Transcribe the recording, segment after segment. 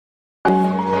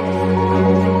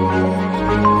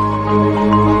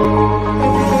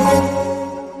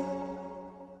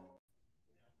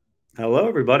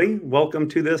everybody. Welcome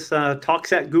to this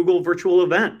Talks at Google virtual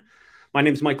event. My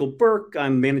name is Michael Burke.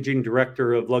 I'm Managing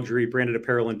Director of Luxury Branded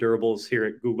Apparel and Durables here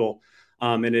at Google.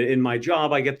 And in my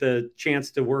job, I get the chance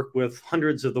to work with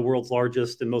hundreds of the world's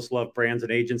largest and most loved brands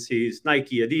and agencies: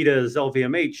 Nike, Adidas,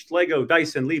 LVMH, Lego,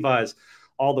 Dyson, Levi's,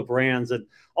 all the brands, and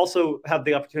also have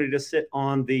the opportunity to sit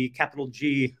on the Capital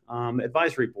G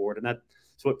advisory board. And that's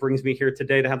what brings me here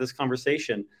today to have this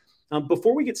conversation.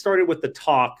 Before we get started with the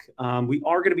talk, we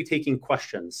are going to be taking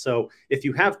questions. So if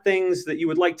you have things that you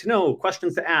would like to know,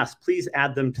 questions to ask, please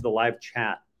add them to the live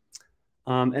chat.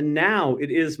 And now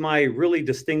it is my really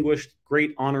distinguished,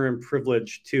 great honor and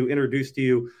privilege to introduce to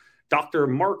you Dr.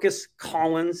 Marcus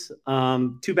Collins.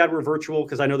 Too bad we're virtual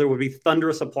because I know there would be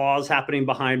thunderous applause happening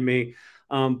behind me.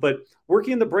 But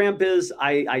working in the brand biz,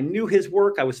 I knew his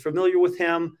work. I was familiar with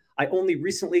him. I only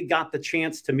recently got the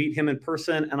chance to meet him in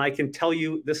person, and I can tell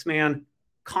you this man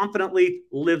confidently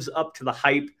lives up to the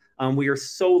hype. We are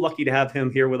so lucky to have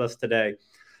him here with us today.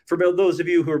 For those of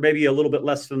you who are maybe a little bit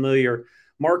less familiar,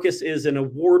 Marcus is an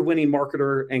award-winning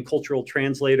marketer and cultural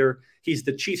translator. He's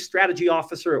the Chief Strategy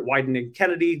Officer at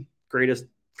Wieden+Kennedy, greatest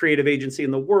creative agency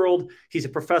in the world. He's a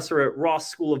professor at Ross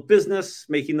School of Business,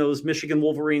 making those Michigan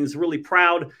Wolverines really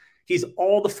proud. He's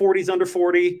all the 40s under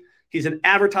 40. He's an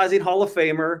advertising Hall of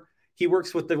Famer. He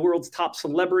works with the world's top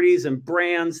celebrities and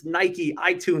brands, Nike,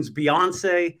 iTunes,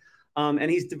 Beyonce, and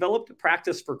he's developed a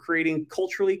practice for creating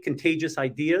culturally contagious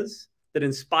ideas that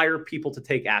inspire people to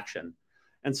take action.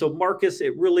 And so, Marcus,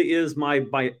 it really is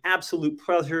my absolute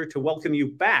pleasure to welcome you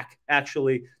back,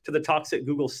 actually, to the Talks at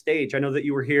Google stage. I know that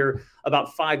you were here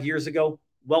about 5 years ago.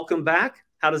 Welcome back.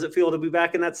 How does it feel to be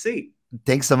back in that seat?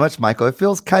 Thanks so much, Michael. It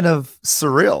feels kind of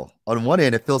surreal. On one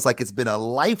end, it feels like it's been a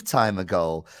lifetime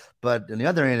ago, but on the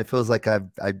other end, it feels like I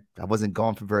wasn't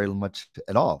gone for very much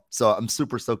at all. So I'm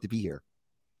super stoked to be here.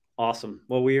 Awesome.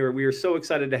 Well, we are so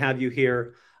excited to have you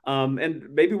here. And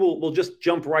maybe we'll just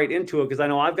jump right into it because I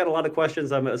know I've got a lot of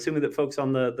questions. I'm assuming that folks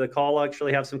on the call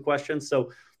actually have some questions.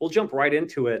 So we'll jump right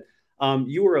into it.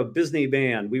 You were a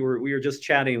businessman. We were just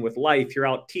chatting with life. You're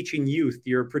out teaching youth.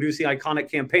 You're producing iconic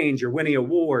campaigns. You're winning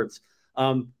awards.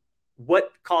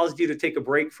 What caused you to take a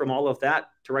break from all of that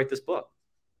to write this book?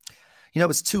 You know,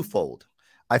 it's twofold.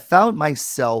 I found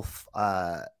myself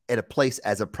at a place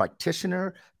as a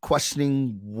practitioner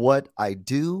questioning what I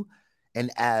do, and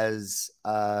as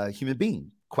a human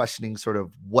being questioning sort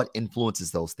of what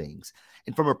influences those things.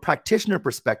 And from a practitioner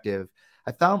perspective,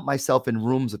 I found myself in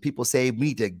rooms of people say we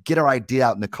need to get our idea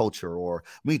out in the culture, or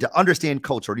we need to understand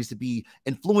culture. It needs to be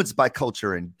influenced by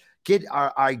culture and get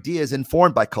our ideas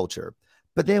informed by culture.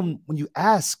 But then when you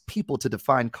ask people to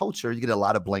define culture, you get a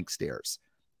lot of blank stares.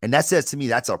 And that says to me,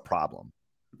 that's our problem.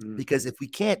 Mm-hmm. Because if we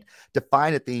can't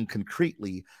define a thing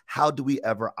concretely, how do we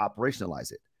ever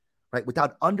operationalize it, right?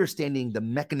 Without understanding the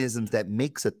mechanisms that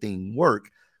makes a thing work,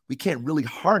 we can't really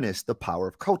harness the power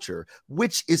of culture,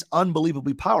 which is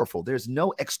unbelievably powerful. There's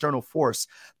no external force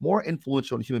more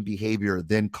influential on human behavior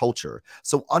than culture.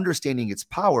 So understanding its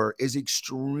power is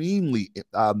extremely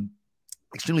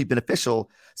beneficial,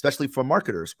 especially for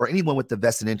marketers or anyone with the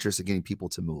vested interest in getting people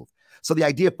to move. So the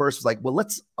idea first was like, well,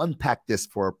 let's unpack this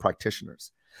for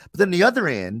practitioners. But then the other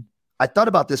end, I thought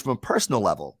about this from a personal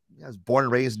level. I was born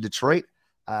and raised in Detroit,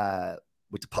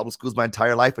 went to public schools my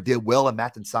entire life. I did well in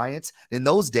math and science. In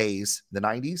those days, the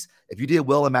 90s, if you did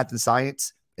well in math and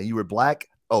science and you were Black,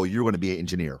 oh, you're going to be an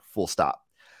engineer, full stop.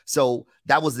 So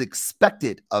that was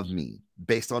expected of me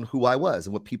based on who I was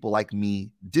and what people like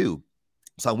me do.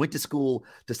 So I went to school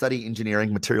to study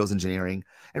engineering, materials engineering,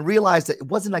 and realized that it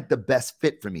wasn't like the best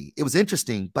fit for me. It was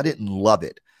interesting, but I didn't love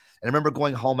it. And I remember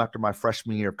going home after my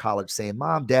freshman year of college saying,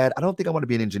 Mom, Dad, I don't think I want to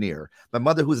be an engineer. My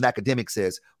mother, who's an academic,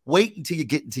 says, wait until you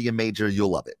get into your major,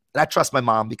 you'll love it. And I trust my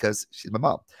mom because she's my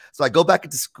mom. So I go back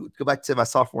into school, go back to my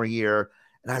sophomore year,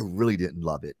 and I really didn't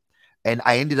love it. And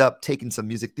I ended up taking some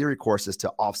music theory courses to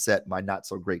offset my not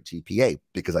so great GPA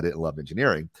because I didn't love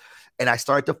engineering. And I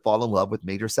started to fall in love with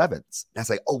major sevens. And I was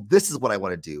like, oh, this is what I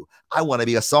want to do. I want to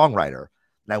be a songwriter.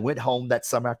 And I went home that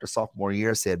summer after sophomore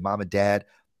year, said, Mom and Dad,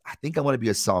 I think I want to be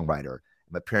a songwriter.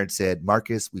 And my parents said,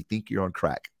 Marcus, we think you're on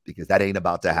crack because that ain't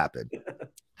about to happen.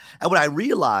 And what I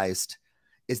realized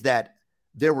is that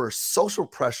there were social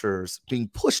pressures being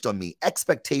pushed on me,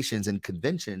 expectations and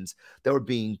conventions that were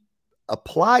being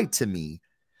applied to me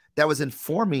that was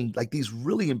informing like these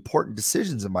really important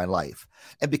decisions in my life.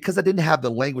 And because I didn't have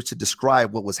the language to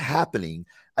describe what was happening,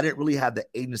 I didn't really have the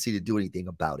agency to do anything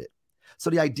about it. So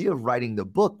the idea of writing the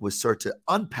book was sort of to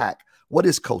unpack what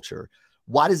is culture,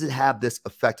 why does it have this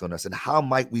effect on us, and how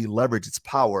might we leverage its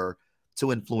power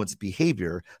to influence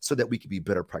behavior so that we can be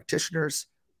better practitioners,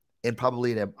 and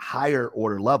probably at a higher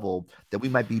order level, that we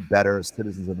might be better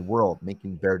citizens in the world,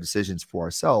 making better decisions for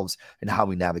ourselves and how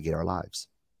we navigate our lives.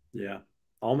 Yeah,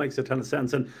 all makes a ton of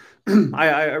sense. And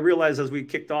I realized as we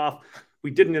kicked off, we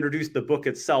didn't introduce the book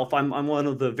itself. I'm one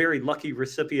of the very lucky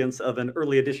recipients of an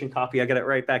early edition copy. I got it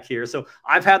right back here. So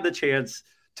I've had the chance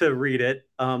to read it.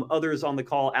 Others on the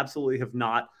call absolutely have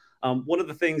not. One of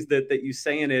the things that you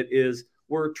say in it is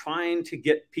we're trying to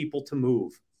get people to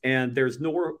move. And there's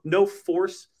no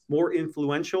force more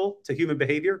influential to human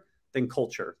behavior than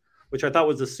culture, which I thought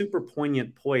was a super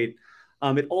poignant point.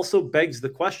 It also begs the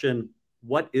question,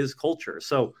 what is culture?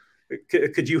 So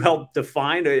could you help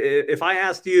define, if I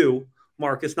asked you,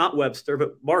 Marcus, not Webster,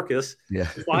 but Marcus,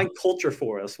 define culture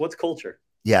for us. What's culture?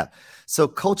 Yeah. So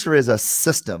culture is a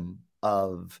system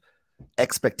of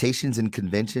expectations and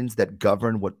conventions that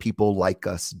govern what people like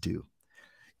us do.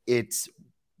 It's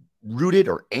rooted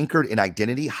or anchored in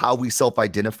identity, how we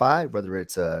self-identify, whether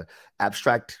it's a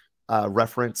abstract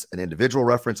reference, an individual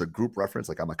reference, a group reference,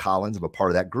 like I'm a Collins, I'm a part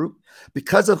of that group.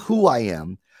 Because of who I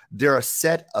am, there are a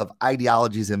set of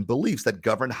ideologies and beliefs that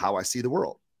govern how I see the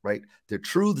world, right? There are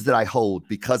truths that I hold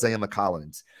because I am a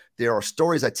Collins. There are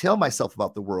stories I tell myself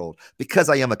about the world because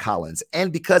I am a Collins.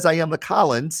 And because I am a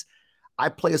Collins, I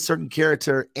play a certain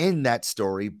character in that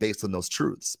story based on those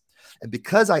truths. And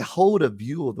because I hold a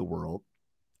view of the world,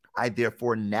 I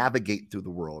therefore navigate through the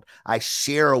world. I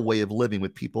share a way of living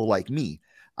with people like me.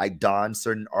 I don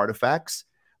certain artifacts.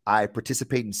 I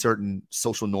participate in certain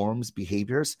social norms,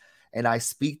 behaviors, and I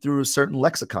speak through a certain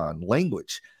lexicon,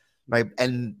 language, right?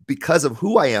 And because of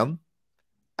who I am,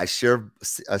 I share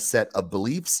a set of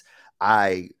beliefs.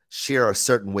 I share a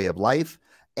certain way of life,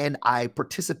 and I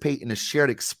participate in a shared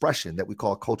expression that we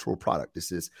call a cultural product.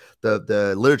 This is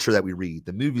the literature that we read,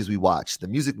 the movies we watch, the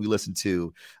music we listen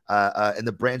to, and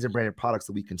the brands and branded products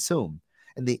that we consume.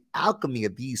 And the alchemy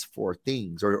of these four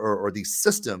things or these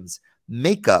systems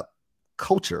make up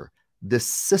culture, this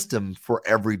system for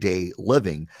everyday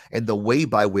living and the way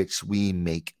by which we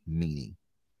make meaning.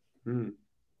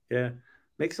 Yeah,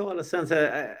 makes a lot of sense.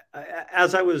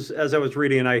 As I was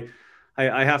reading,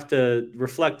 I have to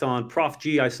reflect on Prof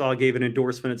G. I saw gave an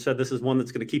endorsement and said, this is one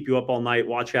that's going to keep you up all night.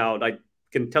 Watch out. I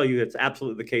can tell you it's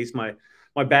absolutely the case. My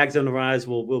bags under my eyes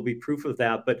will be proof of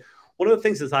that. But one of the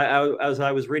things is as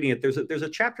I was reading it, there's a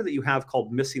chapter that you have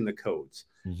called Missing the Codes.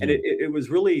 Mm-hmm. And it was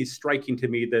really striking to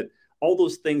me that all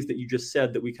those things that you just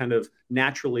said that we kind of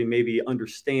naturally maybe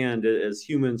understand as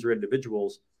humans or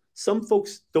individuals, some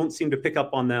folks don't seem to pick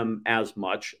up on them as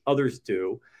much. Others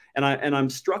do. And I'm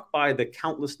struck by the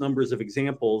countless numbers of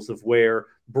examples of where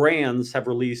brands have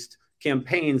released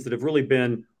campaigns that have really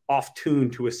been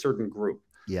off-tune to a certain group.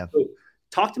 Yeah. So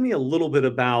talk to me a little bit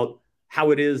about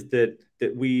how it is that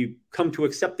we come to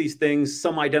accept these things.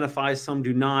 Some identify, some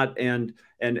do not, and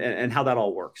how that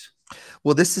all works.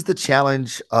 Well, this is the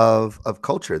challenge of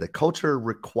culture. That culture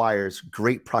requires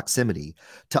great proximity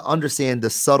to understand the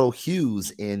subtle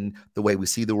hues in the way we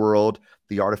see the world,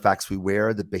 the artifacts we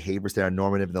wear, the behaviors that are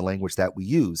normative in the language that we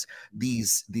use. The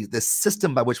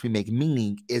system by which we make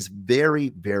meaning is very,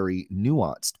 very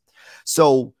nuanced.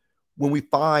 So when we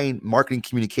find marketing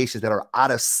communications that are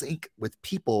out of sync with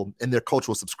people in their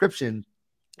cultural subscription,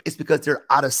 it's because they're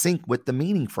out of sync with the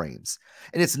meaning frames.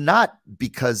 And it's not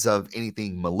because of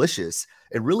anything malicious.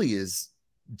 It really is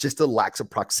just a lack of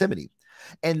proximity.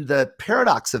 And the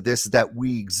paradox of this is that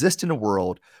we exist in a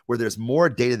world where there's more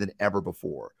data than ever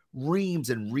before.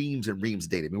 Reams and reams and reams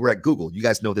of data. I mean, we're at Google. You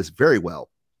guys know this very well.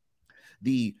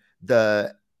 The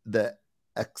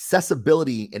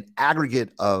accessibility and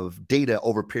aggregate of data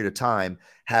over a period of time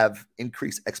have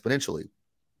increased exponentially.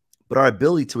 But our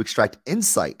ability to extract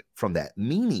insight from that,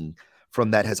 meaning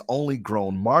from that, has only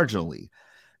grown marginally.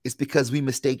 It's because we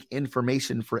mistake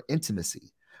information for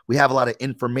intimacy. We have a lot of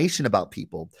information about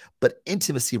people, but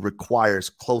intimacy requires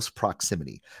close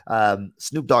proximity.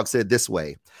 Snoop Dogg said it this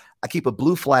way: I keep a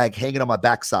blue flag hanging on my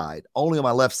backside, only on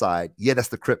my left side. Yeah, that's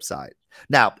the Crip side.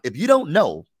 Now, if you don't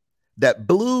know that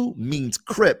blue means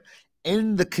Crip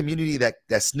in the community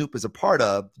that Snoop is a part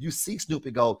of, you see Snoop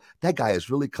and go, that guy is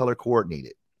really color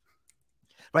coordinated.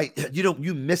 Right?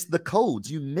 You miss the codes.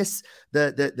 You miss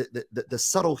the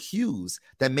subtle hues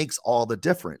that makes all the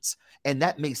difference. And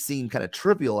that may seem kind of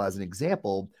trivial as an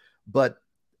example, but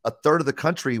a third of the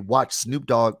country watched Snoop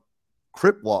Dogg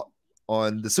Crip walk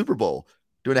on the Super Bowl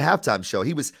during a halftime show.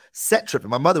 He was set tripping.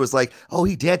 My mother was like, oh,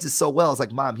 he dances so well. I was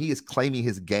like, Mom, he is claiming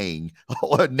his gang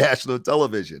on national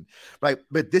television. Right?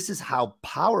 But this is how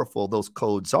powerful those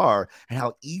codes are and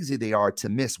how easy they are to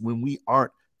miss when we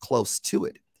aren't close to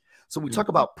it. So when we talk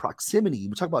about proximity,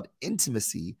 we talk about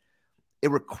intimacy, it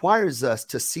requires us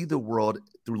to see the world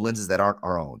through lenses that aren't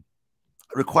our own.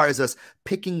 requires us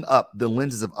picking up the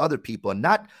lenses of other people and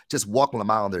not just walking a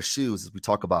mile in their shoes, as we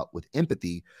talk about with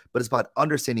empathy, but it's about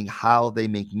understanding how they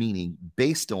make meaning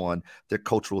based on their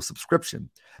cultural subscription.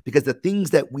 Because the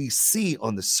things that we see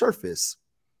on the surface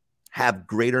have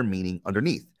greater meaning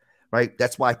underneath, right?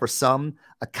 That's why for some,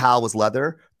 a cow is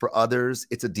leather. For others,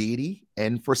 it's a deity.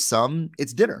 And for some,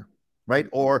 it's dinner, right?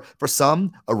 Or for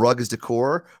some, a rug is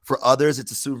decor. For others,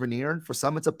 it's a souvenir. And for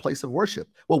some, it's a place of worship.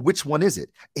 Well, which one is it?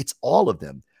 It's all of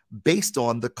them based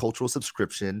on the cultural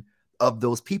subscription of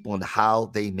those people and how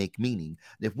they make meaning.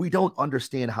 And if we don't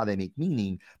understand how they make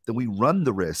meaning, then we run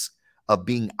the risk of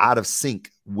being out of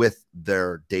sync with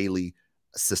their daily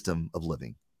system of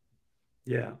living.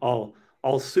 Yeah, all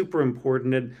super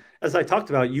important. And as I talked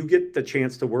about, you get the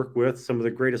chance to work with some of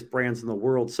the greatest brands in the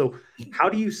world. So how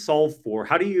do you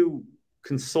how do you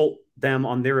consult them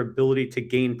on their ability to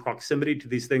gain proximity to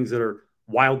these things that are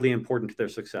wildly important to their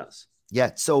success?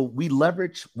 Yeah, so we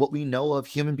leverage what we know of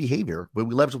human behavior, but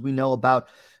we leverage what we know about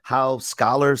how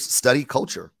scholars study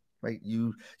culture, right?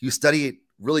 You study it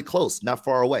really close, not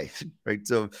far away, right?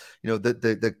 So,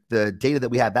 the data that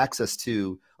we have access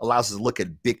to allows us to look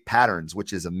at big patterns,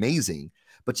 which is amazing,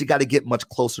 but you got to get much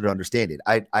closer to understand it.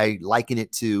 I liken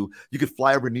it to, you could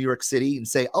fly over New York City and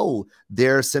say, oh,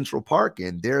 there's Central Park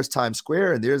and there's Times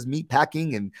Square and there's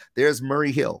meatpacking and there's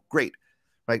Murray Hill. Great,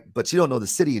 right? But you don't know the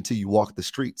city until you walk the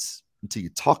streets, until you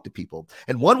talk to people.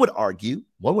 And one would argue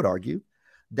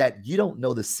that you don't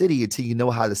know the city until you know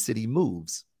how the city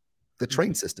moves. The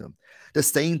train system. The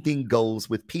same thing goes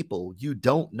with people. You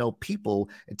don't know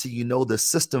people until you know the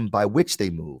system by which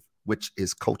they move, which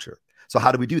is culture. So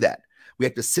how do we do that? We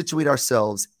have to situate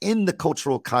ourselves in the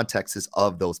cultural contexts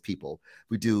of those people.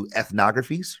 We do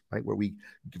ethnographies, right? Where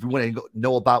if we want to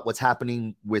know about what's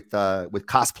happening with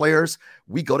cosplayers,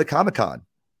 we go to Comic-Con.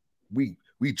 We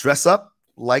dress up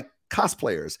like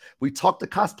cosplayers. We talk to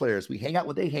cosplayers. We hang out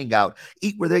where they hang out,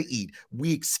 eat where they eat.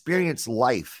 We experience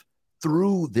life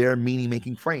through their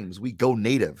meaning-making frames. We go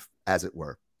native, as it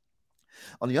were.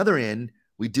 On the other end,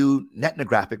 we do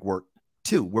ethnographic work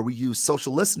too, where we use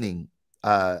social listening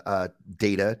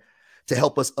data to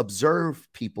help us observe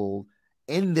people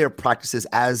in their practices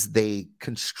as they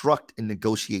construct and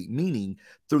negotiate meaning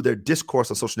through their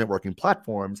discourse on social networking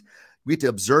platforms. We have to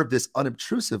observe this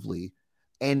unobtrusively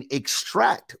and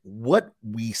extract what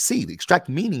we see, extract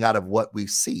meaning out of what we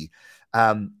see.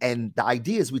 And the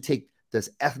idea is we take this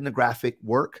ethnographic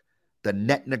work, the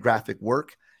ethnographic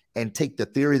work, and take the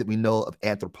theory that we know of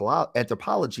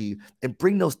anthropology and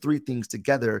bring those three things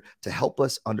together to help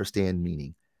us understand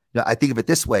meaning. Now, I think of it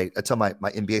this way. I tell my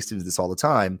MBA students this all the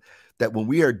time, that when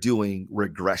we are doing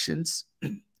regressions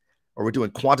or we're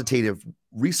doing quantitative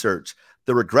research,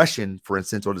 the regression, for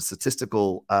instance, or the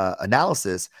statistical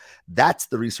analysis, that's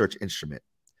the research instrument.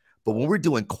 But when we're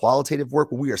doing qualitative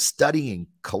work, when we are studying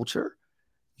culture,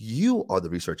 you are the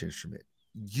research instrument.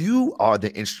 You are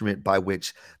the instrument by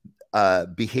which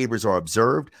behaviors are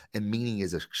observed and meaning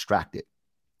is extracted.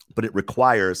 But it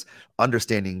requires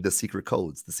understanding the secret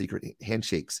codes, the secret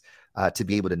handshakes to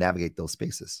be able to navigate those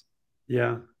spaces.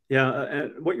 Yeah.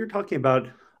 And what you're talking about,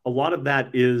 a lot of that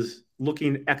is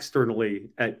looking externally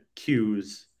at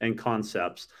cues and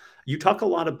concepts. You talk a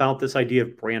lot about this idea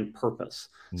of brand purpose.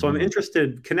 So I'm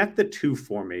interested, connect the two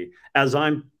for me. As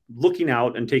I'm looking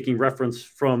out and taking reference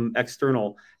from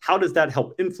external, how does that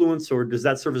help influence, or does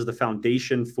that serve as the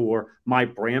foundation for my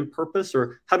brand purpose,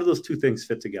 or how do those two things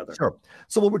fit together? Sure.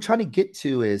 So what we're trying to get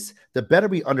to is, the better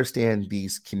we understand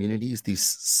these communities, these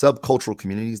subcultural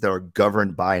communities that are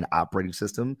governed by an operating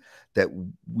system that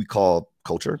we call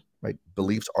culture, right?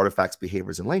 Beliefs, artifacts,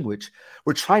 behaviors, and language.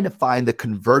 We're trying to find the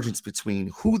convergence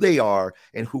between who they are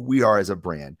and who we are as a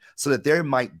brand, so that there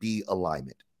might be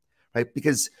alignment, right?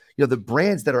 Because the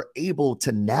brands that are able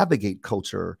to navigate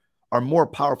culture are more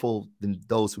powerful than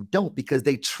those who don't, because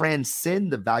they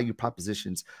transcend the value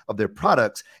propositions of their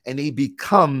products and they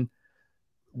become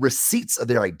receipts of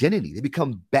their identity. They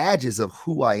become badges of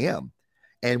who I am.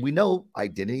 And we know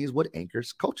identity is what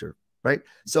anchors culture, right?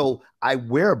 So I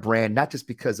wear a brand not just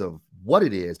because of what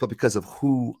it is, but because of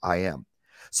who I am.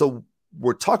 So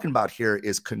we're talking about here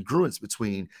is congruence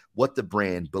between what the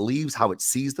brand believes, how it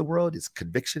sees the world, its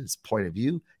conviction, its point of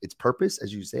view, its purpose,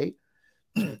 as you say,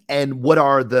 and what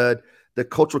are the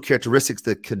cultural characteristics,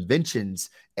 the conventions,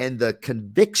 and the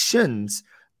convictions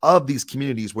of these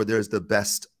communities where there's the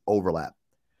best overlap.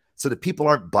 So that people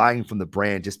aren't buying from the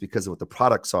brand just because of what the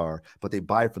products are, but they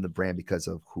buy from the brand because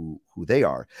of who they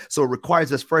are. So it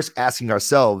requires us first asking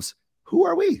ourselves, who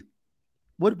are we?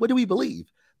 What do we believe?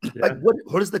 Yeah. Like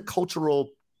what is the cultural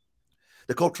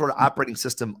operating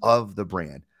system of the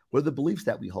brand? What are the beliefs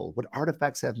that we hold? What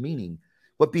artifacts have meaning?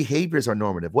 What behaviors are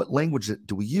normative? What language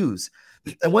do we use?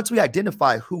 And once we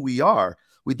identify who we are,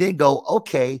 we then go,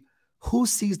 okay, who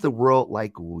sees the world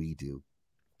like we do?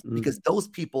 Because those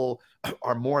people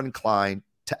are more inclined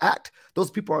to act. Those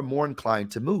people are more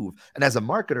inclined to move. And as a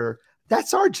marketer,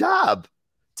 that's our job,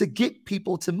 to get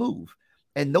people to move.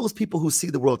 And those people who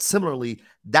see the world similarly,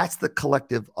 that's the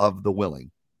collective of the willing.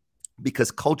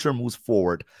 Because culture moves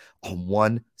forward on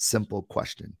one simple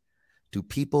question. Do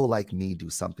people like me do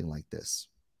something like this?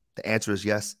 The answer is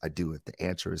yes, I do it. The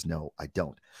answer is no, I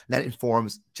don't. And that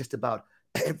informs just about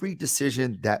every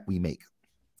decision that we make.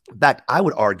 In fact, I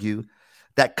would argue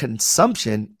that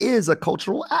consumption is a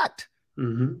cultural act.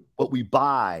 What we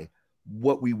buy,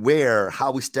 what we wear,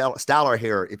 how we style our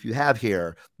hair, if you have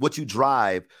hair, what you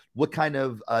drive, what kind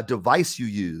of device you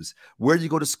use, where you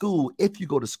go to school, if you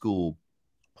go to school,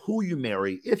 who you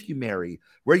marry, if you marry,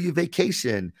 where you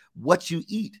vacation, what you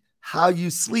eat, how you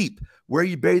sleep, where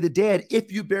you bury the dead,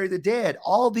 if you bury the dead.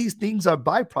 All these things are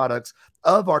byproducts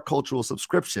of our cultural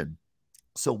subscription.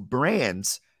 So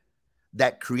brands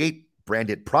that create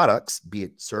branded products, be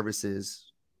it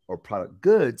services or product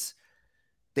goods,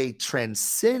 they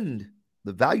transcend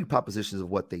the value propositions of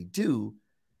what they do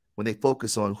when they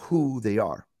focus on who they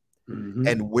are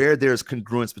and where there's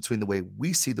congruence between the way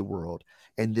we see the world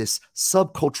and this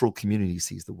subcultural community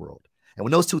sees the world. And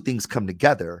when those two things come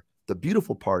together, the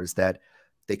beautiful part is that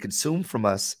they consume from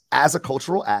us as a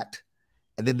cultural act,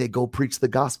 and then they go preach the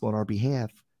gospel on our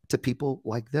behalf to people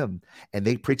like them, and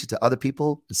they preach it to other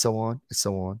people, and so on and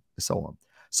so on and so on.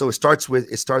 So it starts with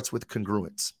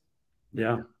congruence.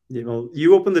 Yeah. You know,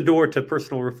 you open the door to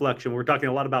personal reflection. We're talking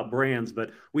a lot about brands,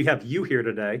 but we have you here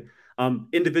today.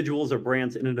 Individuals are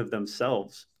brands in and of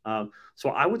themselves. So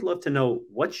I would love to know,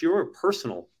 what's your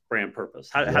personal brand purpose?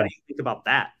 How do you think about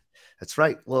that? That's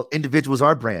right. Well, individuals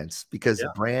are brands because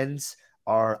brands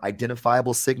are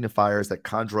identifiable signifiers that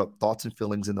conjure up thoughts and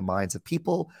feelings in the minds of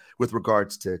people with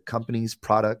regards to companies,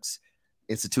 products,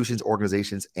 institutions,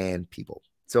 organizations, and people.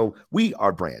 So we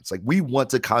are brands. Like, we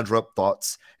want to conjure up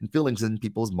thoughts and feelings in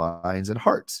people's minds and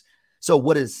hearts. So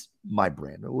what is my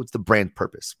brand? What's the brand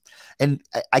purpose? And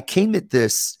I came at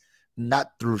this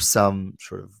not through some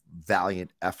sort of valiant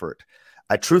effort.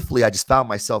 I just found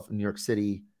myself in New York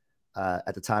City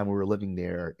at the time we were living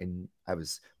there, and I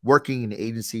was working in the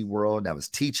agency world, and I was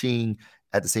teaching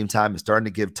at the same time and starting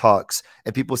to give talks.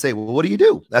 And people say, well, what do you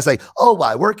do? And I was like, oh, well,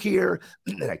 I work here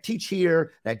and I teach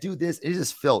here and I do this. And it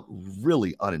just felt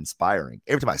really uninspiring.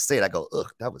 Every time I say it, I go,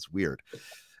 ugh, that was weird.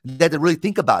 And I had to really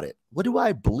think about it. What do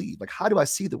I believe? Like, how do I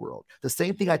see the world? The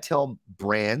same thing I tell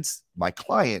brands, my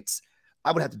clients,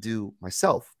 I would have to do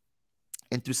myself.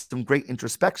 And through some great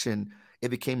introspection, it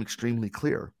became extremely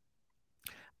clear.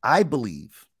 I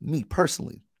believe, me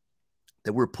personally,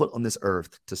 that we're put on this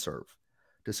earth to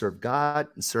serve God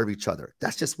and serve each other.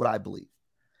 That's just what I believe.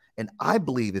 And I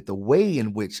believe that the way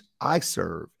in which I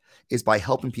serve is by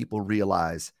helping people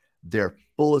realize their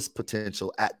fullest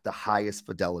potential at the highest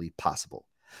fidelity possible.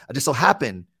 I just so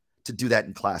happen to do that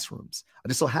in classrooms. I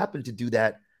just so happen to do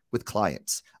that with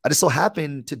clients. I just so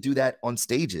happen to do that on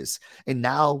stages. And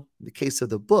now, in the case of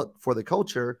the book, For the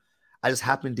Culture, I just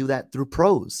happen to do that through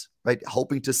prose, right?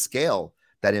 Hoping to scale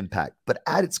that impact. But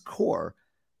at its core,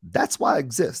 that's why I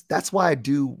exist. That's why I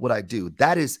do what I do.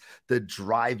 That is the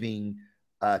driving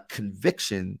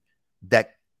conviction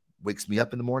that wakes me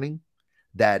up in the morning,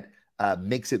 that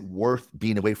makes it worth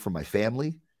being away from my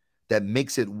family, that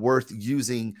makes it worth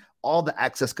using all the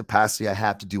access capacity I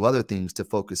have to do other things to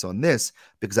focus on this,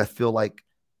 because I feel like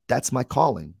that's my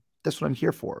calling. That's what I'm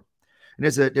here for. And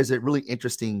there's a really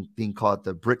interesting thing called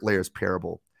the bricklayer's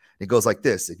parable. It goes like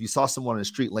this. If you saw someone on the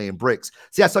street laying bricks,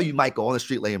 see, I saw you, Michael, on the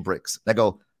street laying bricks. And I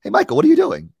go, hey, Michael, what are you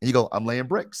doing? And you go, I'm laying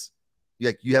bricks. You're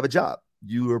like, you have a job.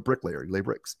 You are a bricklayer. You lay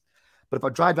bricks. But if I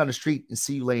drive down the street and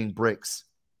see you laying bricks,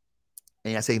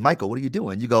 and I say, Michael, what are you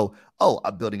doing? You go, oh,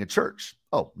 I'm building a church.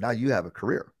 Oh, now you have a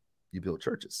career. You build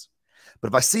churches. But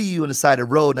if I see you on the side of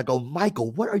the road and I go,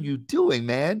 Michael, what are you doing,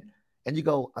 man? And you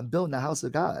go, I'm building the house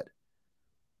of God.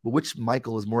 But which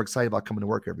Michael is more excited about coming to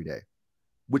work every day?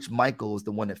 Which Michael is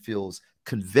the one that feels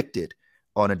convicted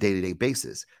on a day-to-day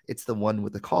basis? It's the one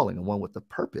with the calling, the one with the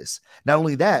purpose. Not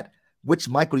only that, which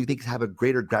Michael do you think have a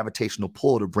greater gravitational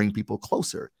pull to bring people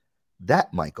closer?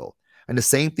 That Michael. And the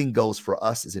same thing goes for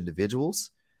us as individuals.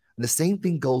 And the same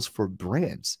thing goes for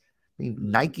brands. I mean,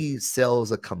 Nike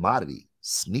sells a commodity,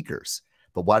 sneakers.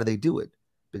 But why do they do it?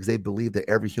 Because they believe that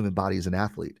every human body is an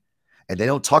athlete. And they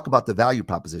don't talk about the value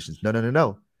propositions.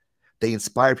 No. They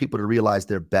inspire people to realize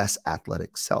their best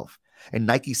athletic self. And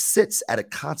Nike sits at a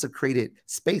consecrated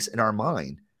space in our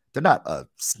mind. They're not a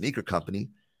sneaker company.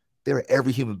 They're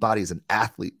every human body is an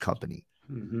athlete company.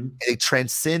 Mm-hmm. They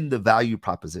transcend the value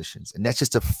propositions. And that's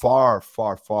just a far,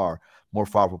 far, far more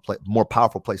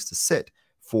powerful place to sit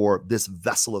for this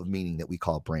vessel of meaning that we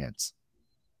call brands.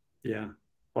 Yeah.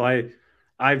 Well,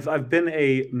 I've been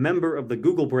a member of the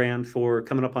Google brand for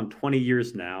coming up on 20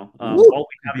 years now. Woo, While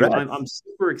we have you, congrats. I'm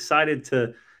super excited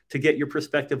to get your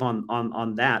perspective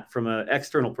on that from an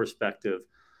external perspective.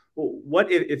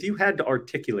 What if you had to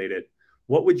articulate it,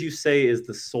 what would you say is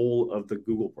the soul of the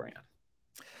Google brand?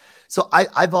 So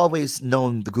I've always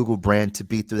known the Google brand to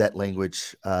be through that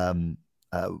language.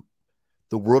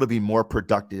 The world would be more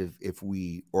productive if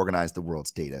we organize the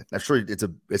world's data. I'm sure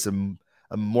it's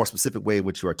a more specific way in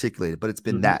which you articulate it, but it's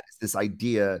been that. It's this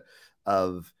idea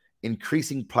of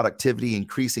increasing productivity,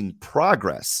 increasing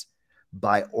progress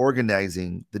by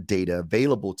organizing the data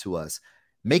available to us,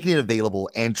 making it available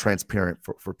and transparent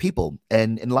for people.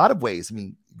 And in a lot of ways, I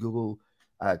mean, Google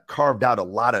carved out a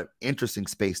lot of interesting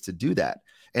space to do that.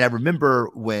 And I remember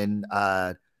when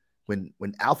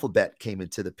Alphabet came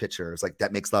into the picture, it's like,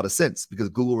 that makes a lot of sense because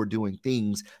Google were doing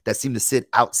things that seemed to sit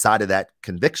outside of that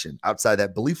conviction, outside of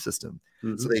that belief system.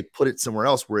 So they put it somewhere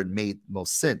else where it made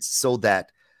most sense so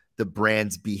that the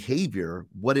brand's behavior,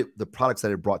 the products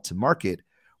that it brought to market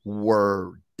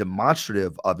were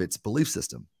demonstrative of its belief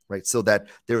system, right? So that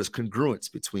there is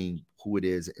congruence between who it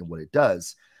is and what it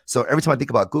does. So every time I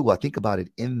think about Google, I think about it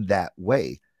in that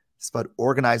way. It's about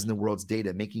organizing the world's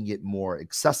data, making it more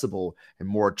accessible and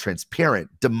more transparent,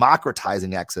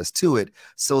 democratizing access to it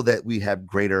so that we have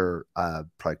greater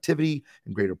productivity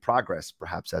and greater progress,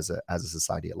 perhaps as a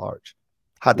society at large.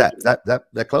 How'd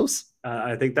that close?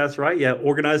 I think that's right. Yeah,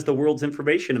 organize the world's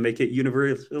information and make it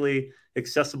universally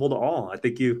accessible to all. I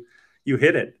think you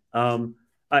hit it.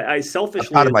 I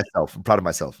selfishly, I'm proud of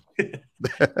myself.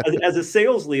 as a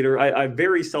sales leader, I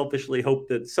very selfishly hope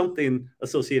that something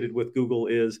associated with Google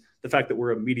is the fact that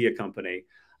we're a media company.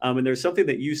 And there's something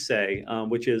that you say,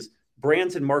 which is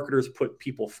brands and marketers put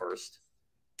people first.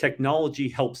 Technology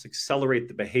helps accelerate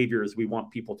the behaviors we want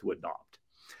people to adopt.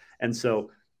 And so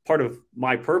part of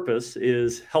my purpose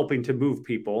is helping to move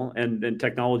people, and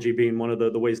technology being one of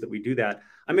the ways that we do that.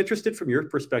 I'm interested from your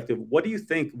perspective. What do you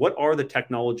think? What are the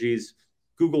technologies,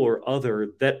 Google or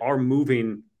other, that are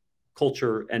moving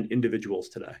culture and individuals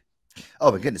today?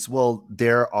 Oh my goodness. Well,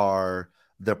 there are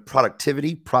the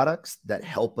productivity products that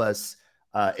help us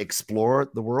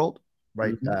explore the world,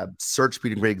 right? Search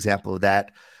being a great example of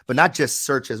that, but not just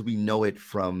search as we know it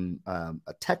from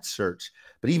a text search,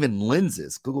 but even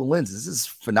lenses, Google Lenses. This is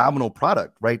a phenomenal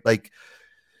product, right? Like,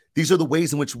 these are the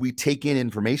ways in which we take in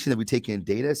information, that we take in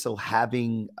data. So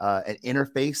having an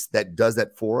interface that does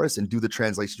that for us and do the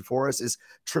translation for us is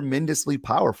tremendously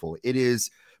powerful. It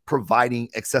is providing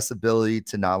accessibility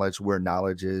to knowledge where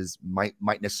knowledge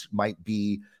might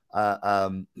be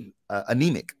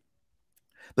anemic.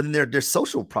 But then there's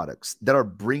social products that are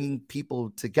bringing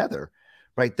people together,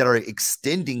 right? That are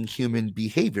extending human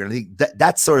behavior. And I think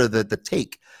that's sort of the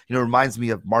take. It reminds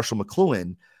me of Marshall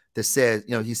McLuhan, that says,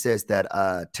 he says that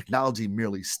technology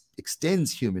merely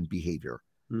extends human behavior,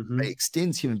 right?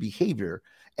 Extends human behavior.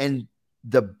 And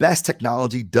the best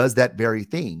technology does that very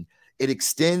thing. It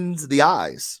extends the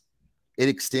eyes. It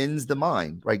extends the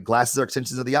mind, right? Glasses are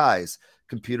extensions of the eyes.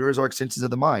 Computers are extensions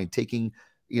of the mind, taking,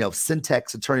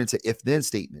 syntax and turn into if-then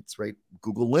statements, right?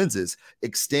 Google Lenses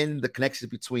extend the connection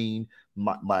between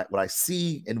what I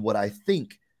see and what I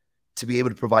think to be able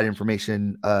to provide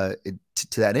information to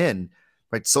that end.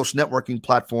 Right, social networking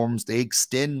platforms, they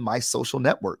extend my social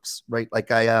networks, right?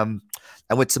 Like I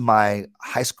went to my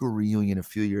high school reunion a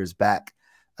few years back.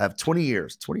 I have 20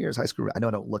 years high school. I know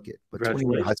I don't look it, but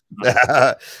 20-year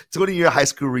high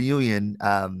school reunion.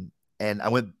 And I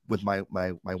went with my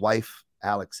wife,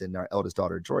 Alex, and our eldest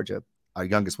daughter, Georgia. Our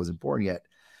youngest wasn't born yet.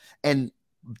 And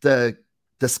the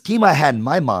scheme I had in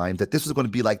my mind that this was going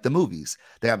to be like the movies.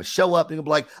 They're going to show up and they're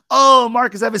going to be like, "Oh,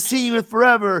 Marcus, I haven't seen you in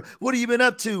forever. What have you been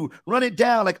up to? Run it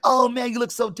down." Like, "Oh man, you look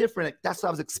so different." Like, that's what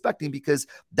I was expecting, because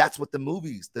that's what the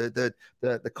movies, the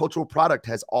cultural product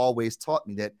has always taught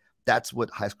me, that's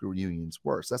what high school reunions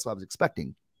were. So that's what I was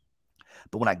expecting.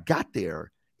 But when I got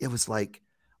there, it was like,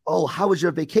 "Oh, how was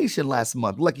your vacation last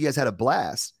month? Look, you guys had a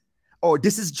blast." "Oh,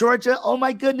 this is Georgia. Oh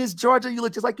my goodness, Georgia, you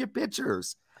look just like your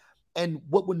pictures." And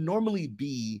what would normally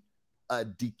be a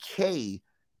decay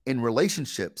in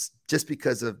relationships just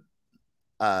because of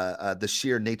the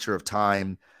sheer nature of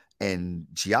time and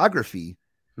geography,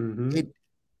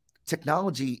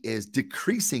 technology is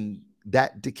decreasing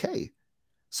that decay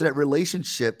so that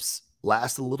relationships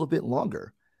last a little bit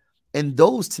longer. And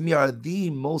those, to me, are the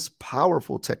most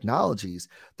powerful technologies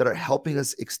that are helping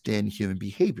us extend human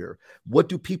behavior. What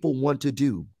do people want to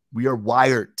do? We are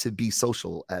wired to be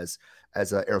social, as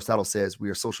Aristotle says, we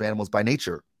are social animals by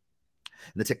nature.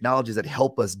 And the technologies that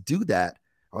help us do that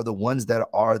are the ones that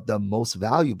are the most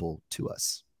valuable to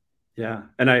us. Yeah,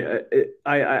 and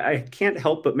I can't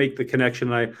help but make the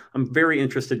connection. I'm very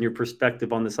interested in your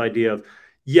perspective on this idea of,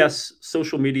 yes,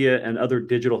 social media and other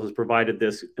digital has provided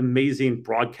this amazing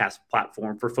broadcast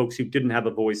platform for folks who didn't have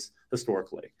a voice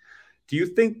historically. Do you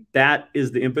think that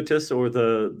is the impetus or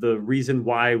the reason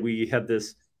why we have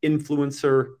this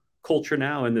influencer culture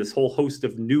now and this whole host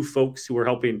of new folks who are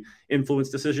helping influence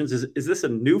decisions? Is this a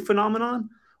new phenomenon,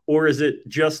 or is it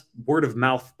just word of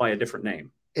mouth by a different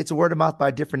name? It's a word of mouth by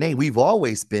a different name. We've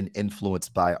always been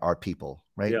influenced by our people,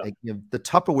 right? Yeah. Like, the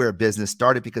Tupperware business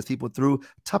started because people threw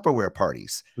Tupperware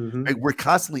parties. Right? We're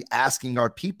constantly asking our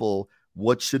people,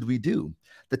 what should we do?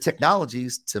 The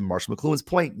technologies, to Marshall McLuhan's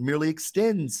point, merely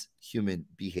extends human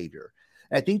behavior.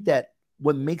 And I think that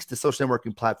what makes the social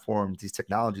networking platforms, these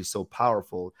technologies, so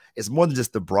powerful is more than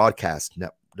just the broadcast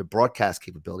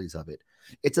capabilities of it.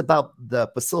 It's about the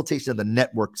facilitation of the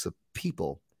networks of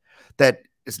people, that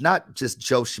it's not just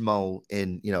Joe Schmo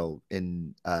in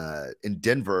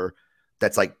Denver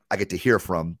that's like I get to hear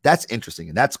from. That's interesting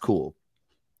and that's cool.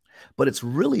 But it's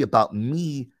really about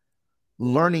me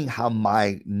learning how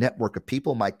my network of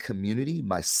people, my community,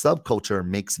 my subculture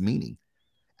makes meaning.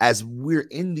 As we're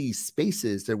in these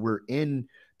spaces, that we're in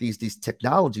these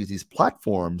technologies, these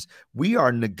platforms, we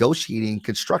are negotiating,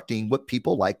 constructing what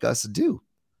people like us do.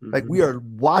 Like, we are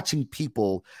watching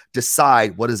people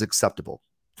decide what is acceptable.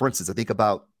 For instance, I think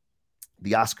about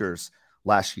the Oscars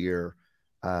last year.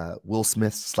 Will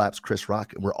Smith slaps Chris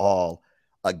Rock, and we're all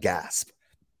aghast.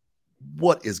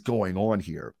 What is going on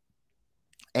here?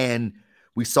 And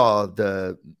we saw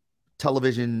the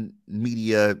television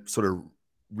media sort of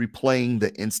replaying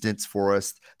the instance for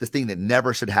us, this thing that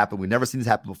never should happen. We've never seen this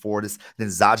happen before. This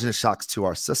exogenous shocks to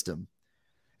our system.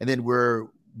 And then we're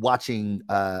watching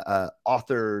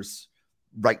authors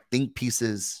write think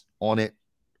pieces on it,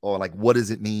 or like, what does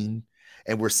it mean?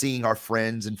 And we're seeing our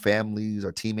friends and families,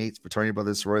 our teammates, fraternity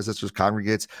brothers, sorority sisters,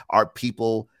 congregates, our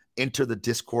people enter the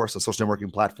discourse of social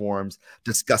networking platforms,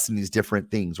 discussing these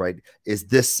different things, right? Is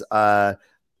this,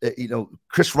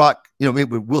 Chris Rock,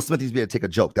 maybe Will Smith needs to be able to take a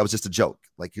joke. That was just a joke.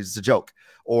 Like, it's a joke.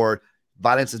 Or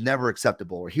violence is never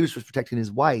acceptable. Or he was just protecting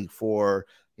his wife. Or,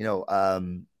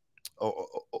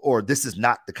 or this is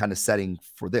not the kind of setting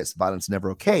for this. Violence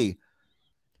never okay.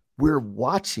 We're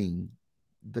watching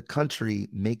the country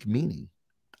make meaning.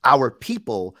 Our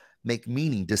people make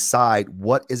meaning, decide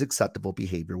what is acceptable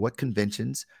behavior, what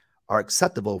conventions are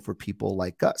acceptable for people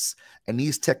like us. And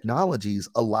these technologies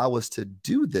allow us to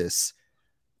do this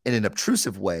in an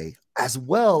obtrusive way, as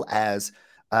well as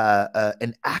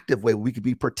an active way where we could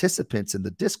be participants in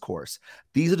the discourse.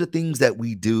 These are the things that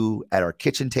we do at our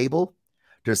kitchen table.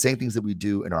 They're the same things that we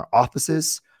do in our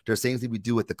offices. They're the same things we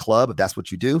do at the club, if that's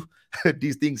what you do.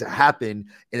 These things happen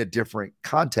in a different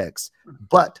context.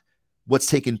 But what's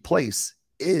taking place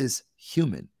is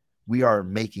human. We are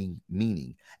making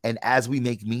meaning. And as we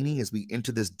make meaning, as we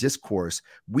enter this discourse,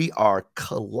 we are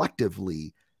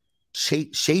collectively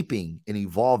shaping and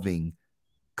evolving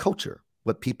culture,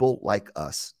 what people like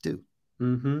us do.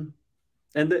 And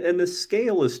the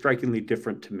scale is strikingly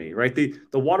different to me, right?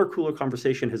 The water cooler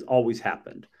conversation has always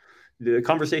happened. The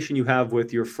conversation you have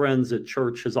with your friends at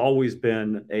church has always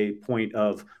been a point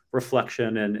of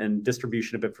reflection and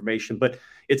distribution of information, but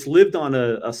it's lived on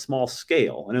a small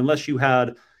scale. And unless you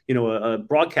had, a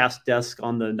broadcast desk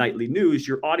on the nightly news,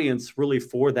 your audience really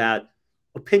for that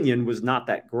opinion was not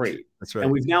that great. That's right.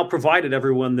 And we've now provided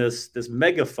everyone this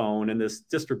megaphone and this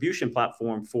distribution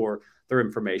platform for their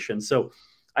information. So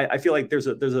I feel like there's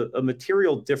a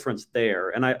material difference there.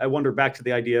 And I wonder, back to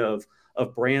the idea of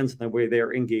brands and the way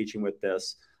they're engaging with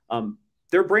this.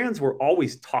 Their brands were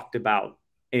always talked about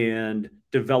and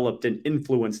developed and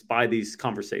influenced by these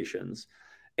conversations.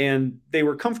 And they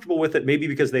were comfortable with it, maybe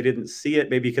because they didn't see it,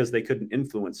 maybe because they couldn't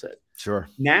influence it. Sure.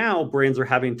 Now brands are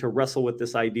having to wrestle with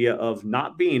this idea of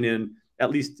not being in,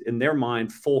 at least in their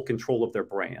mind, full control of their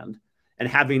brand, and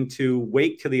having to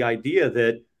wake to the idea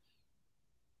that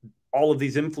all of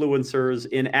these influencers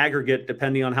in aggregate,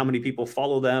 depending on how many people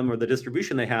follow them or the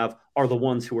distribution they have, are the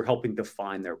ones who are helping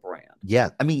define their brand. Yeah.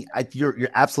 I mean, you're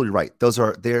absolutely right. Those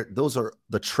are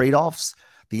the trade-offs,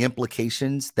 the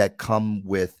implications that come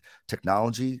with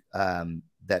technology,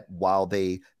 that while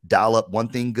they dial up one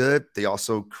thing good, they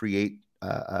also create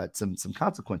some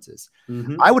consequences.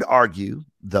 I would argue,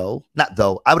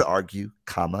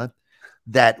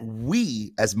 that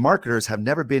we as marketers have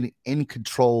never been in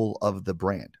control of the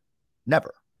brand.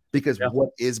 Never. Because what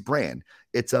is brand?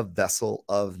 It's a vessel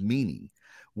of meaning.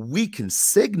 We can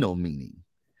signal meaning,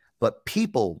 but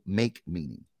people make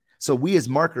meaning. So we as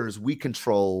marketers, we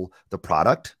control the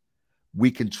product,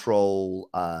 we control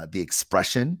the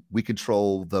expression, we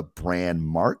control the brand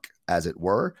mark, as it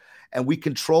were, and we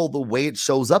control the way it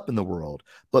shows up in the world.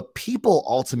 But people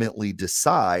ultimately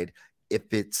decide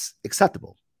if it's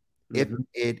acceptable, if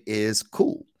it is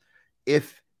cool,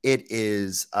 if it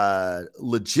is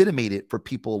legitimated for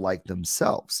people like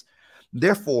themselves.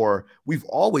 Therefore, we've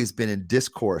always been in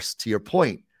discourse, to your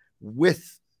point,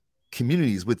 with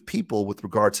communities, with people, with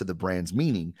regard to the brand's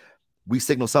meaning. We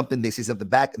signal something, they say something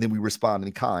back, and then we respond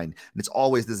in kind. And it's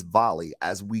always this volley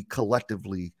as we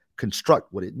collectively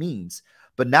construct what it means.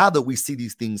 But now that we see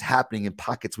these things happening in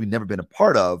pockets we've never been a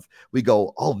part of, we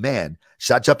go, oh man,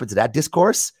 should I jump into that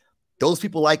discourse? Those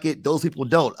people like it, those people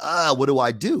don't. What do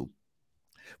I do?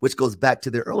 Which goes back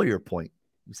to the earlier point.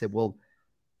 You said, well,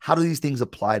 how do these things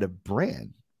apply to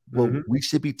brand? Well, we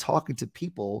should be talking to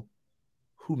people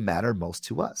who matter most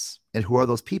to us. And who are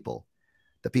those people?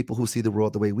 The people who see the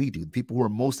world the way we do, the people who are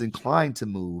most inclined to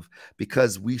move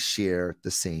because we share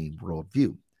the same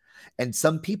worldview. And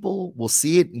some people will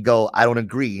see it and go, I don't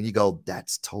agree. And you go,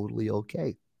 that's totally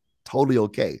okay. Totally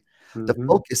okay. The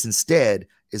focus instead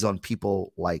is on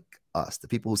people like us, the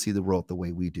people who see the world the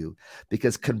way we do,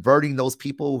 because converting those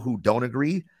people who don't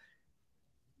agree,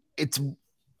 it's, I'm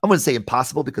going to say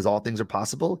impossible, because all things are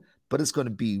possible, but it's going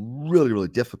to be really, really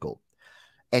difficult.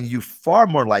 And you're far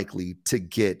more likely to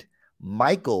get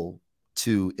Michael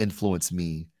to influence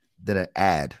me than an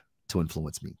ad to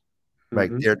influence me. Right.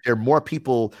 There are more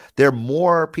people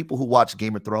who watch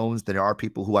Game of Thrones than there are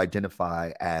people who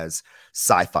identify as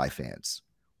sci-fi fans.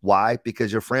 Why? Because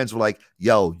your friends were like,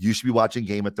 yo, you should be watching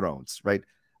Game of Thrones. Right.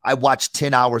 I watched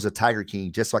 10 hours of Tiger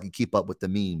King just so I could keep up with the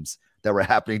memes that were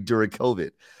happening during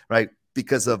COVID. Right.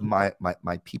 Because of my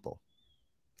people.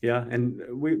 Yeah. And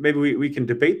we can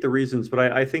debate the reasons, but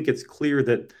I think it's clear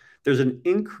that there's an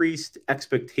increased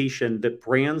expectation that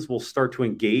brands will start to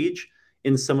engage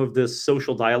in some of this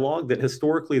social dialogue that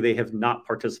historically they have not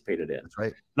participated in. That's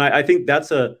right. And I think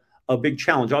that's a big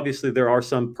challenge. Obviously, there are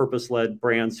some purpose-led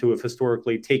brands who have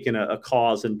historically taken a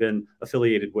cause and been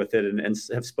affiliated with it and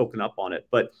have spoken up on it.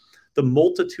 But the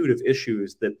multitude of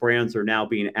issues that brands are now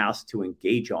being asked to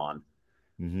engage on,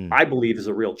 I believe, is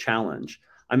a real challenge.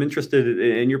 I'm interested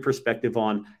in your perspective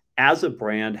on, as a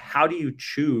brand, how do you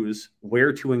choose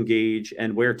where to engage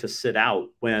and where to sit out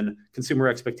when consumer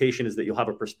expectation is that you'll have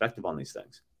a perspective on these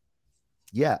things?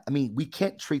 Yeah. I mean, we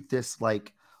can't treat this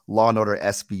like Law and Order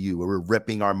SVU, where we're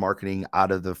ripping our marketing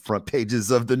out of the front pages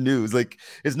of the news. Like,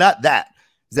 it's not that.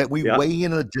 It's that we weigh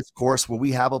in a discourse where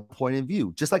we have a point of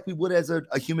view, just like we would as a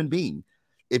human being.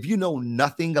 If you know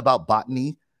nothing about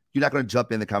botany, you're not going to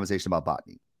jump in the conversation about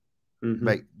botany.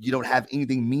 Right? You don't have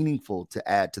anything meaningful to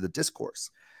add to the discourse.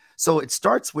 So it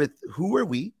starts with, who are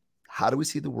we? How do we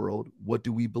see the world? What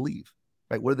do we believe?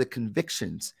 Right? What are the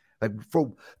convictions? Like,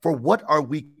 for what are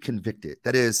we convicted?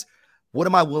 That is, what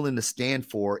am I willing to stand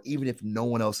for, even if no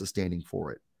one else is standing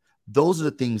for it? Those are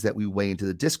the things that we weigh into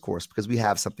the discourse because we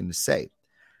have something to say.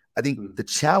 I think the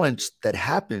challenge that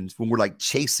happens when we're like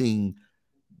chasing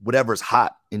whatever's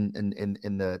hot in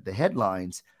the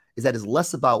headlines is that it's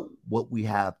less about what we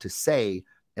have to say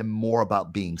and more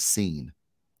about being seen,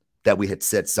 that we had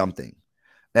said something.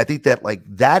 And I think that, like,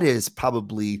 that is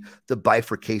probably the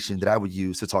bifurcation that I would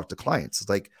use to talk to clients. It's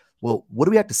like, well, what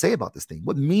do we have to say about this thing?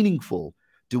 What meaningful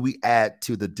do we add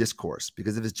to the discourse?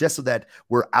 Because if it's just so that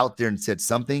we're out there and said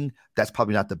something, that's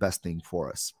probably not the best thing for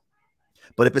us.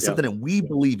 But if it's something that we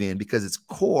believe in because it's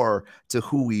core to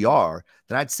who we are,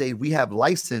 then I'd say we have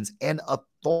license and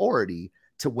authority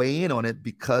to weigh in on it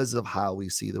because of how we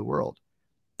see the world.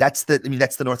 That's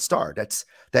the North Star. That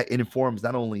it informs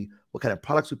not only what kind of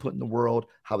products we put in the world,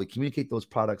 how we communicate those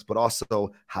products, but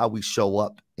also how we show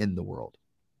up in the world.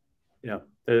 Yeah.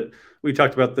 We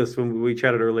talked about this when we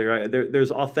chatted earlier.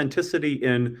 There's authenticity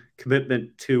in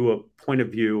commitment to a point of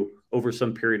view over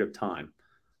some period of time.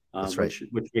 That's right.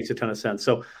 Which makes a ton of sense.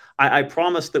 So I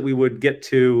promised that we would get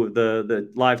to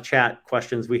the live chat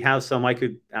questions. We have some. I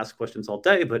could ask questions all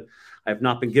day, but I have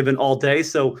not been given all day.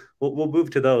 So we'll move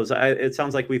to those. It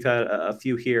sounds like we've had a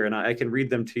few here, and I can read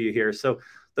them to you here. So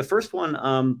the first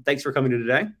one, thanks for coming to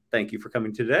today. Thank you for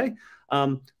coming to today.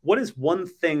 What is one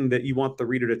thing that you want the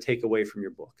reader to take away from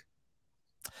your book?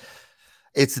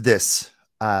 It's this,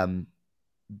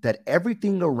 that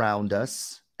everything around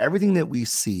us, everything that we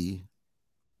see,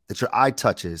 that your eye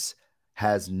touches,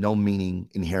 has no meaning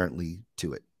inherently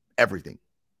to it. Everything,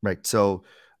 right? So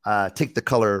take the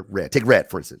color red. Take red,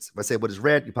 for instance. If I say, what is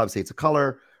red? You probably say it's a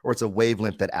color or it's a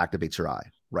wavelength that activates your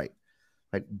eye, right?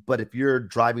 Right. But if you're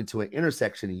driving to an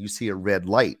intersection and you see a red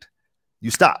light,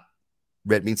 you stop.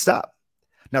 Red means stop.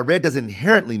 Now, red doesn't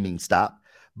inherently mean stop,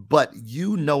 but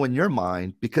you know in your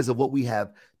mind, because of what we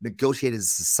have negotiated as a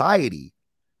society,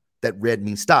 that red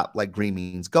means stop, like green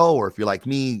means go, or if you're like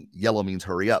me, yellow means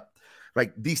hurry up.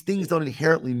 Right? These things don't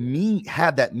inherently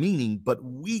have that meaning, but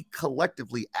we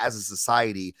collectively as a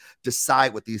society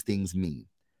decide what these things mean.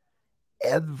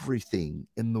 Everything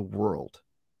in the world,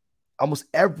 almost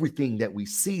everything that we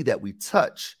see, that we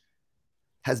touch,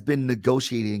 has been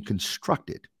negotiated and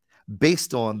constructed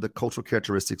based on the cultural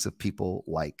characteristics of people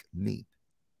like me.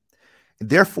 And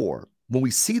therefore, when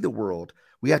we see the world,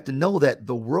 we have to know that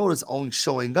the world is only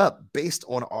showing up based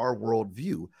on our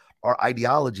worldview, our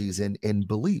ideologies and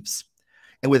beliefs.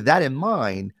 And with that in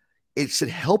mind, it should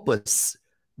help us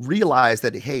realize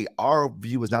that, hey, our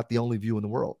view is not the only view in the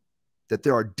world, that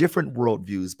there are different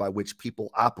worldviews by which people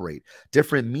operate,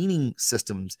 different meaning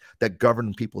systems that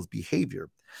govern people's behavior.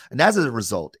 And as a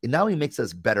result, it not only makes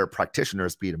us better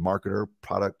practitioners, be it a marketer,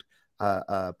 product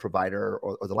provider,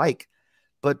 or the like,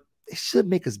 but it should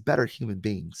make us better human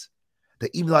beings. That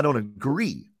even though I don't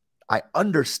agree, I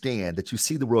understand that you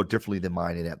see the world differently than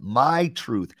mine, and that my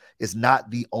truth is not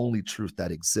the only truth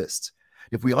that exists.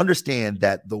 If we understand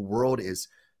that the world is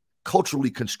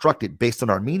culturally constructed based on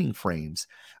our meaning frames,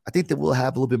 I think that we'll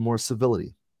have a little bit more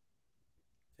civility.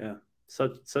 Yeah,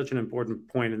 such an important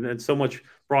point, and so much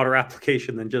broader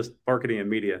application than just marketing and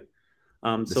media.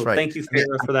 So right. Thank you,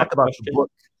 Farah, for that question.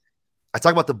 I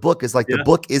talk about the book as like the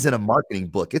book isn't a marketing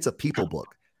book. It's a people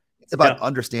book. It's about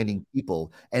understanding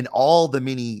people and all the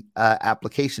many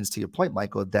applications, to your point,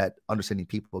 Michael, that understanding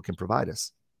people can provide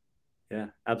us. Yeah,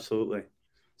 absolutely.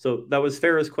 So that was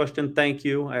Farah's question. Thank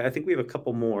you. I think we have a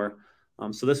couple more.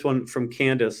 So this one from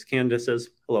Candace. Candace says,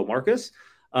 hello, Marcus.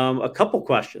 A couple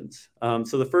questions.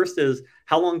 So the first is,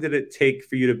 how long did it take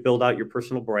for you to build out your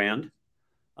personal brand?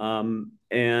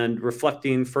 And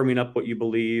reflecting, firming up what you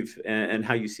believe and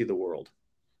how you see the world.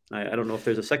 I don't know if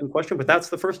there's a second question, but that's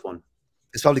the first one.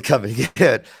 It's probably coming.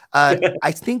 Good.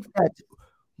 I think that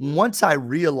once I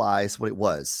realized what it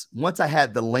was, once I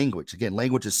had the language, again,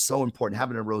 language is so important.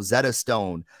 Having a Rosetta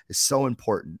Stone is so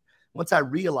important. Once I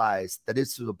realized that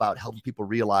it's about helping people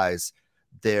realize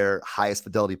their highest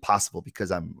fidelity possible,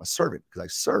 because I'm a servant, because I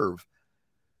serve,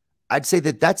 I'd say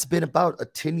that that's been about a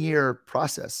 10-year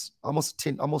process, almost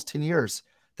 10 years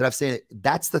that I've said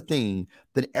that's the thing,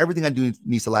 that everything I do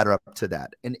needs to ladder up to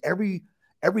that. And every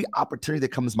opportunity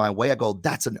that comes my way, I go,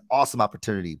 that's an awesome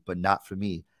opportunity, but not for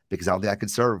me, because I don't think I can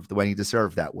serve the way I need to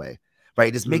serve that way. Right.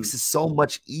 It just makes it so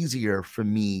much easier for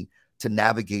me to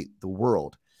navigate the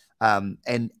world.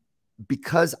 And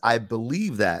because I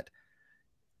believe that,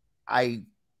 I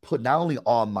put not only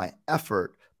all my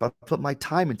effort, but I put my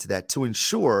time into that to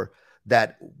ensure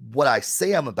that what I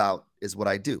say I'm about is what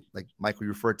I do. Like Michael, you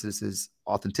referred to this as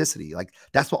authenticity. Like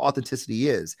that's what authenticity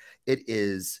is. It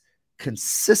is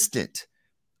consistent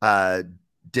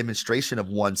demonstration of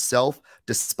oneself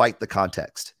despite the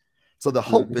context. So the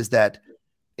hope is that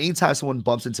anytime someone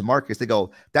bumps into Marcus, they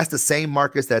go, that's the same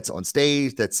Marcus that's on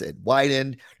stage, that's at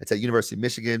Wieden, that's at University of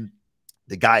Michigan.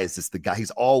 The guy is just the guy. He's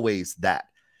always that.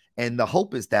 And the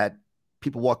hope is that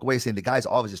people walk away saying the guy's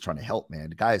always just trying to help, man.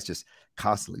 The guy is just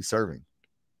constantly serving.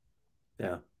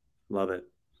 Yeah, love it.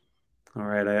 All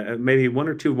right, maybe one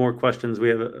or two more questions. We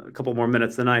have a couple more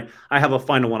minutes, and I have a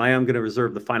final one. I am going to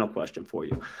reserve the final question for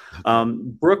you.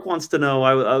 Brooke wants to know,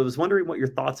 I was wondering what your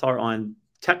thoughts are on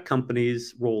tech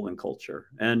companies' role in culture,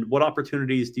 and what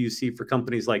opportunities do you see for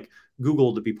companies like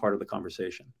Google to be part of the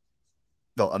conversation?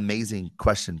 Oh, amazing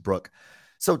question, Brooke.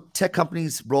 So tech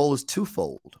companies' role is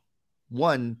twofold.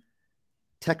 One,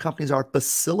 tech companies are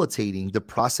facilitating the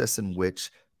process in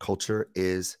which culture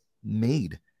is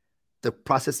made, the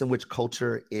process in which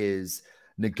culture is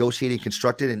negotiated,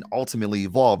 constructed, and ultimately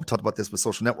evolved. We talked about this with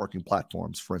social networking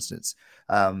platforms, for instance,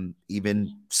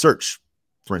 even search,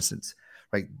 for instance,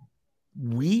 right?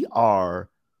 We are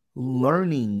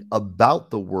learning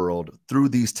about the world through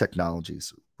these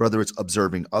technologies, whether it's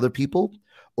observing other people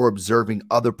or observing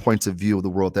other points of view of the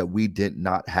world that we did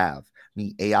not have. I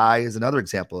mean, AI is another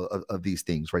example of these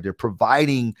things, right? They're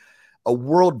providing a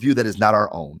worldview that is not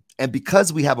our own. And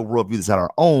because we have a worldview that's not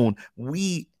our own,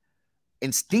 we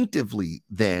instinctively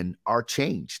then are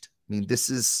changed. I mean, this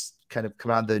is kind of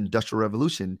come out of the Industrial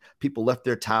Revolution. People left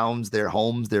their towns, their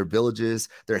homes, their villages,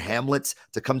 their hamlets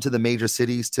to come to the major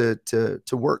cities to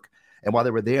work. And while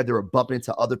they were there, they were bumping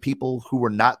into other people who were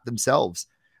not themselves.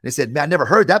 And they said, man, I never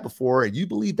heard that before. And you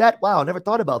believe that? Wow, I never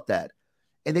thought about that.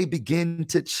 And they begin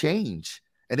to change.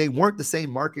 And they weren't the same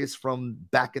Marcus from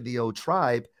back in the old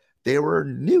tribe. They were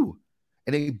new.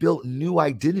 And they built new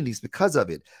identities because of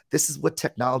it. This is what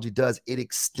technology does. It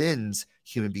extends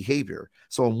human behavior.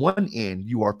 So on one end,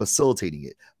 you are facilitating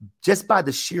it just by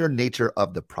the sheer nature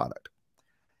of the product.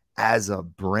 As a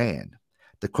brand,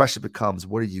 the question becomes,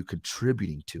 what are you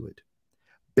contributing to it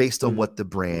based on what the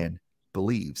brand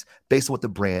believes, based on what the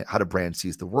brand, how the brand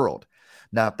sees the world.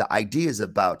 Now, if the idea is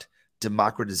about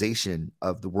democratization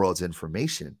of the world's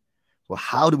information, well,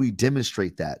 how do we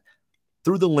demonstrate that?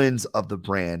 Through the lens of the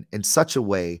brand in such a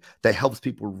way that helps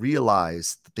people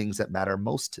realize the things that matter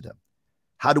most to them.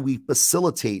 How do we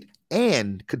facilitate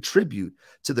and contribute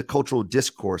to the cultural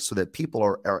discourse so that people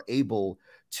are able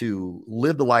to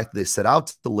live the life they set out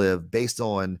to live based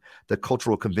on the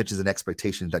cultural conventions and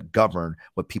expectations that govern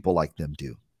what people like them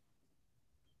do?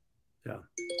 Yeah.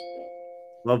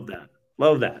 Love that.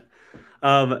 Love that.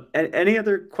 Any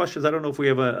other questions? I don't know if we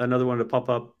have another one to pop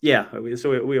up. Yeah.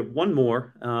 So we have one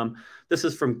more. This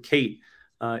is from Kate.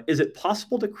 Is it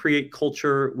possible to create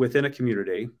culture within a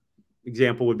community?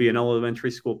 Example would be an elementary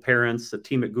school, parents, a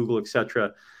team at Google,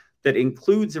 etc., that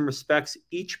includes and respects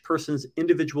each person's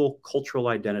individual cultural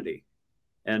identity.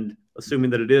 And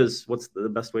assuming that it is, what's the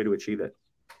best way to achieve it?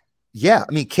 Yeah.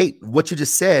 I mean, Kate, what you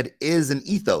just said is an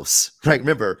ethos, right?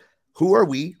 Remember, who are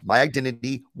we? My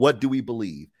identity. What do we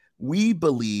believe? We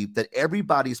believe that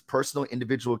everybody's personal,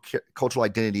 individual cultural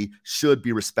identity should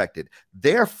be respected.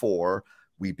 Therefore,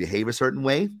 we behave a certain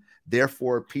way.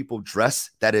 Therefore, people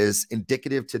dress that is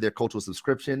indicative to their cultural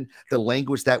subscription. The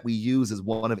language that we use is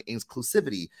one of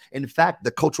inclusivity. In fact,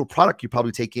 the cultural product you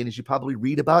probably take in is you probably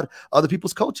read about other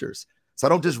people's cultures. So I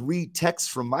don't just read text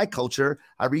from my culture.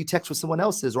 I read text from someone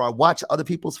else's, or I watch other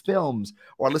people's films,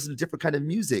 or I listen to different kind of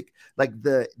music. Like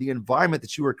the environment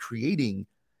that you are creating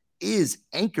is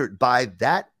anchored by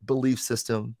that belief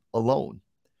system alone.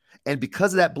 And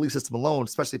because of that belief system alone,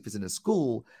 especially if it's in a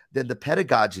school, then the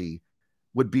pedagogy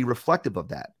would be reflective of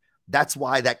that. That's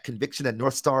why that conviction at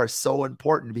North Star is so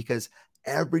important, because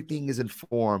everything is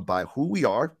informed by who we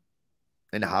are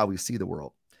and how we see the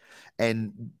world.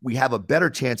 And we have a better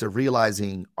chance of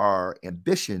realizing our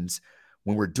ambitions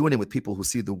when we're doing it with people who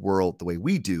see the world the way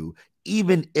we do,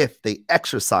 even if they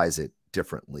exercise it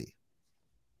differently.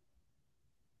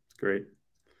 Great.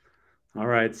 All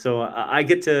right. So I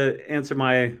get to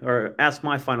ask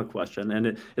my final question.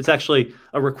 And it's actually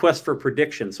a request for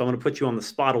prediction. So I'm going to put you on the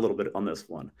spot a little bit on this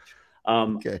one.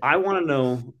 Okay. I want to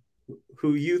know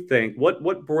who you think,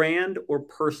 what brand or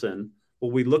person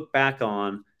will we look back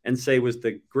on and say was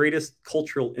the greatest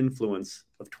cultural influence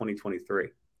of 2023?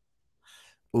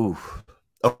 Ooh,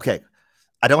 okay.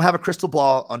 I don't have a crystal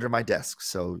ball under my desk,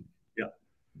 so yeah,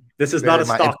 this is not a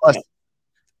stock.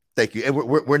 Thank you. And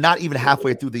we're not even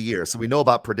halfway through the year, so we know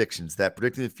about predictions. That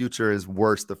predicting the future is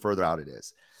worse the further out it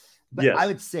is. But yes. I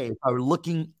would say if I were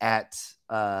looking at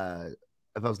the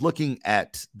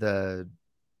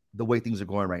way things are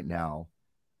going right now,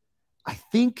 I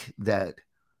think that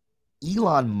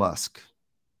Elon Musk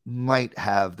might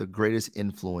have the greatest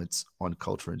influence on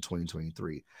culture in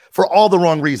 2023 for all the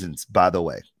wrong reasons, by the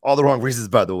way.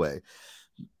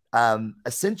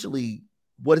 Essentially,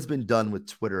 what has been done with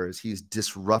Twitter is he's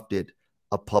disrupted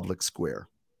a public square.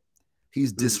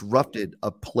 He's disrupted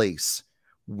a place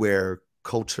where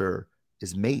culture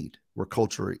is made, where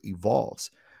culture evolves,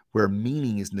 where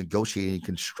meaning is negotiated and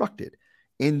constructed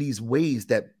in these ways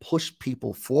that push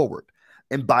people forward.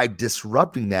 And by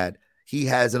disrupting that, he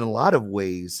has, in a lot of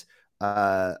ways,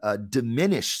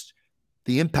 diminished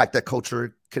the impact that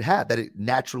culture could have, that it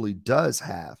naturally does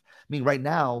have. I mean, right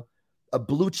now, a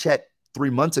blue check 3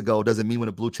 months ago doesn't mean what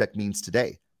a blue check means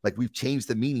today. Like, we've changed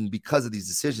the meaning because of these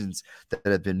decisions that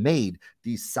have been made.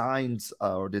 These signs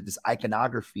or this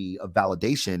iconography of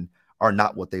validation are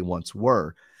not what they once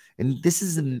were. And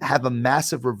this have a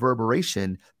massive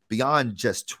reverberation beyond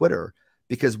just Twitter,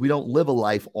 because we don't live a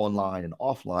life online and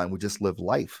offline. We just live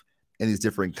life in these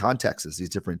different contexts, these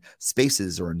different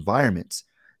spaces or environments.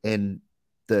 And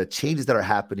the changes that are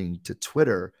happening to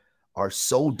Twitter are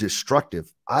so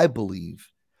destructive, I believe,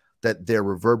 that their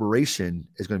reverberation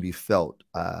is going to be felt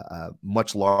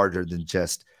much larger than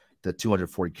just the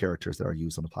 240 characters that are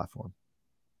used on the platform.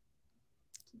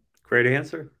 Great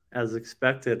answer, as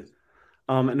expected.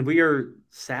 And we are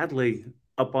sadly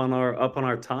up on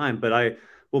our time, but I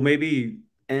will maybe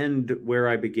end where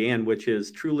I began, which is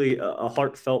truly a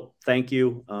heartfelt thank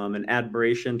you and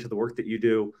admiration to the work that you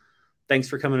do. Thanks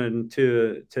for coming in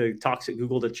to Talks at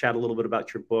Google to chat a little bit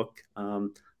about your book.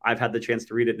 I've had the chance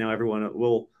to read it. Now everyone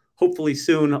will hopefully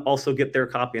soon also get their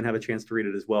copy and have a chance to read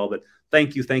it as well. But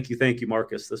thank you,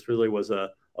 Marcus. This really was a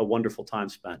wonderful time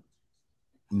spent.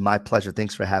 My pleasure.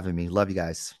 Thanks for having me. Love you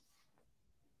guys.